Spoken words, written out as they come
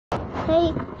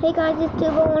Hey guys, it's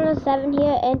Tubo 107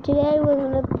 here, and today we're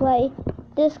gonna play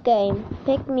this game,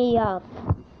 Pick Me Up.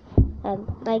 And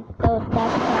like those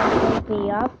that's how wake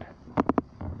me up.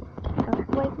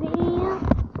 Wake me up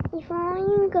before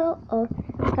you go. Oh,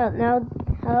 so now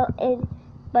how it?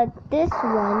 But this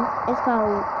one is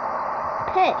called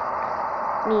Pick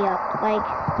Me Up. Like,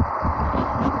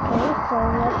 okay, so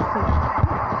let's see.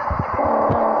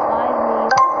 I'm gonna buy me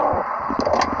up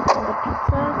and the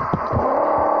pizza.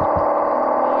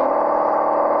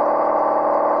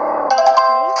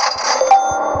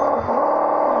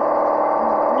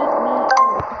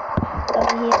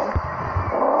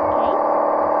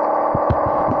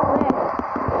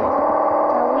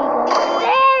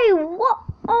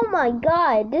 Oh my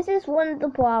god, this is one of the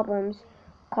problems.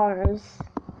 Cars.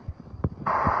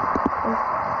 Yeah,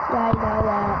 I know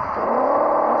that.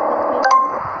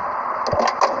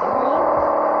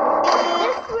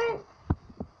 Different.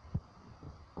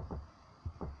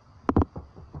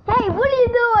 Hey, what are you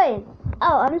doing?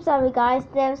 Oh, I'm sorry guys,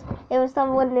 there was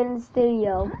someone in the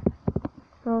studio.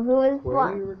 Oh, who is Where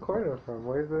what? are you recording from?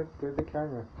 Where's the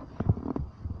camera?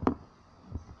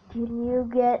 Can you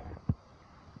get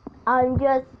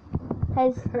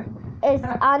it's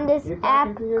on this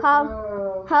app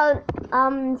called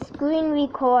screen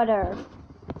recorder.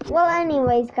 Well,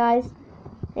 anyways, guys,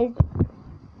 it's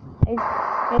excuse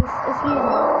me.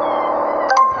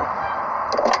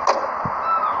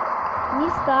 Can you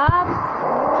stop?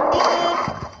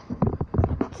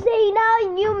 See, now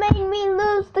you made me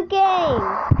lose the game.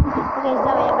 Okay,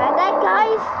 sorry about that,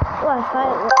 guys. Oh, I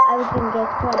thought I was gonna get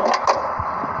crushed.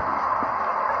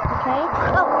 Okay.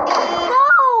 Oh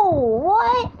no!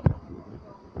 What?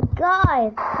 God,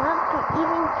 not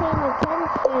even paying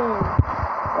attention.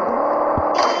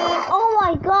 Oh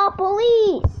my God,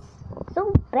 police! So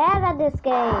bad at this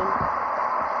game.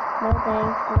 No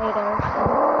thanks. Later.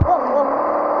 Whoa, whoa.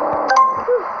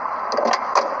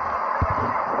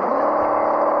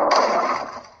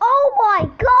 Oh my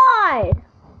God!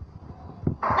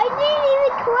 I didn't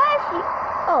even crash you.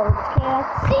 Oh, it's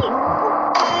KFC.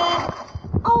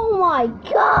 Oh my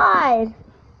God!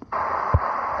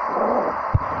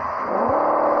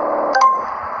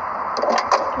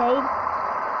 Okay.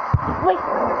 Wait.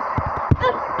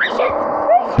 Shit! Oh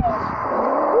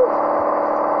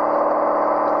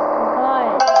my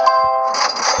God.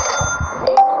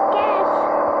 It's cash.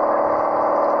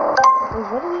 Wait,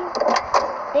 what are we?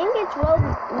 I think it's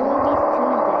Movies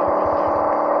Tuesday right there.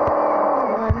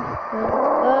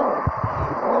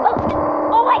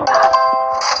 Oh my God!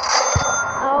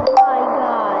 Oh my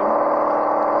God.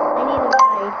 I need a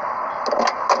ride.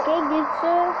 Okay, good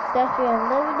sir. Statue of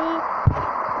Liberty.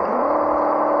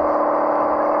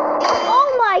 Oh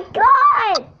my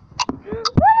God! What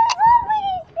is up with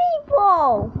these people?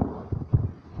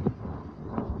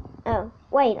 Oh,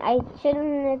 wait. I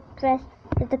shouldn't have pressed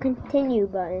the continue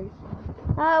button.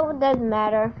 Oh, it doesn't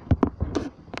matter.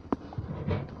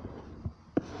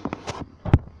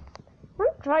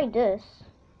 Let's try this.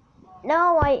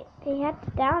 No, I had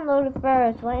to download it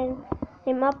first when I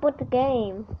came up with the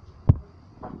game.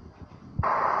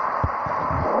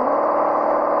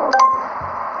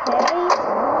 Okay.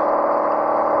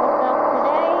 What's up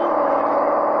today?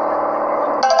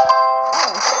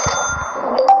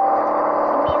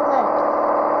 Give me a lift.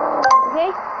 Okay,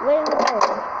 where we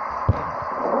going?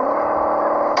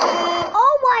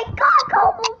 Oh my God,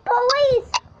 police!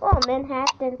 Oh,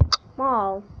 Manhattan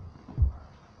Mall.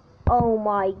 Oh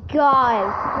my God,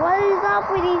 what is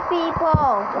up with these people?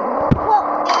 Whoa.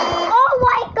 Oh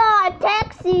my God,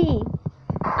 taxi!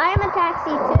 I am a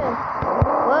taxi too.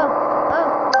 Whoa,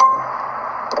 oh.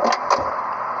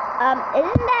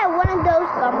 Isn't that one of those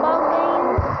gumball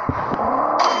games?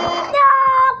 No!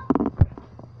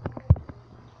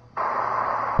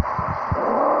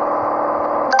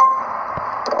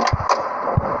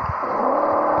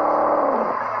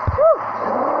 Whew,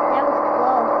 that was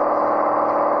close.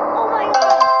 Oh my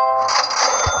God!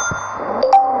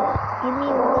 Give me a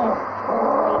lift,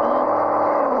 lady.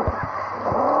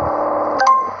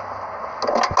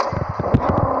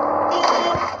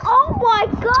 Oh my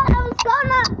God! I was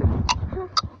gonna.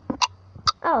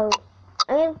 Oh,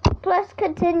 I press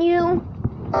continue.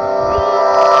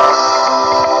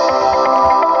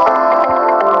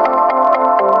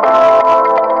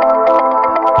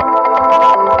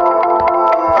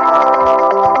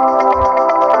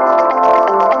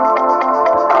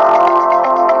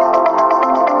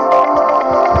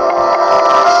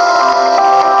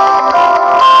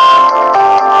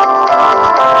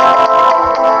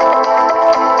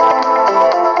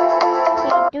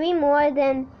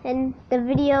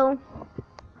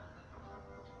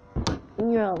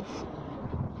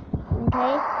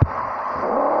 Okay.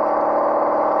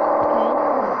 Okay.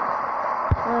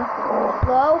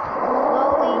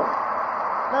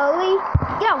 Slowly.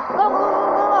 Go.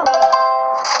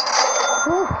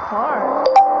 Cool car.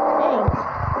 Thanks.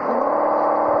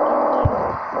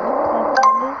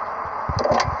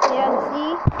 Yeah,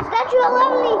 see? Statue of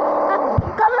Liberty!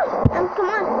 Come on! Come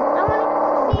on! I want to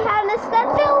see how the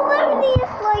Statue of Liberty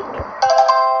is like.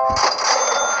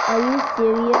 Are you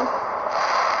serious?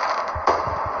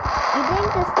 You think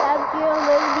the Statue of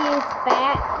Liberty is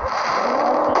fat?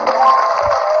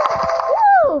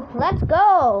 Woo! Let's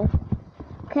go!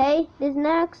 Okay, this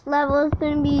next level is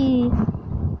gonna be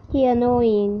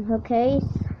annoying, okay?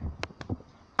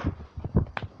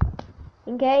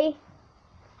 Okay?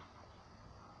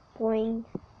 Boing.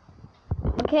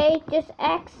 Okay, just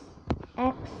X.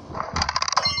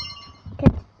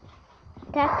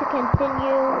 Tap to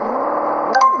continue.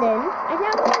 London? I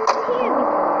never been here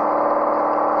before.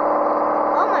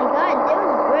 Oh my god, there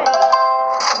was a bridge.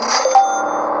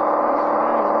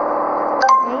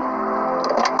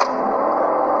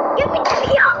 Get me to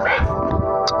the office!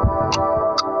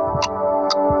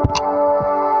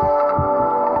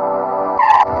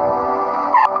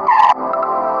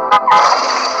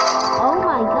 Oh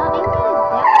my god, I got it down.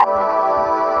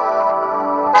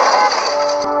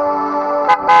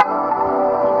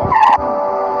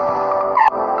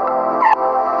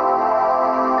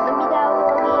 Maybe that will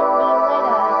be in the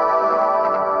later.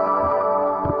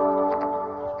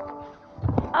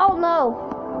 Oh no!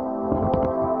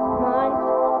 Come on.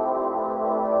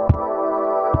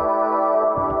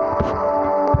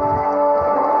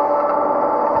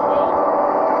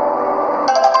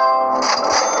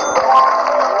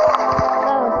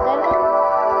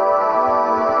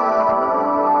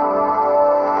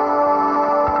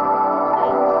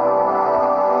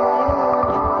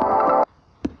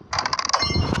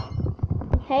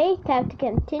 Okay, tap to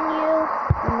continue.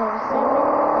 Level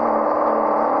 7.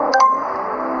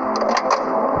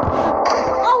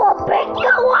 Oh, I'll pick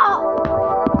you up!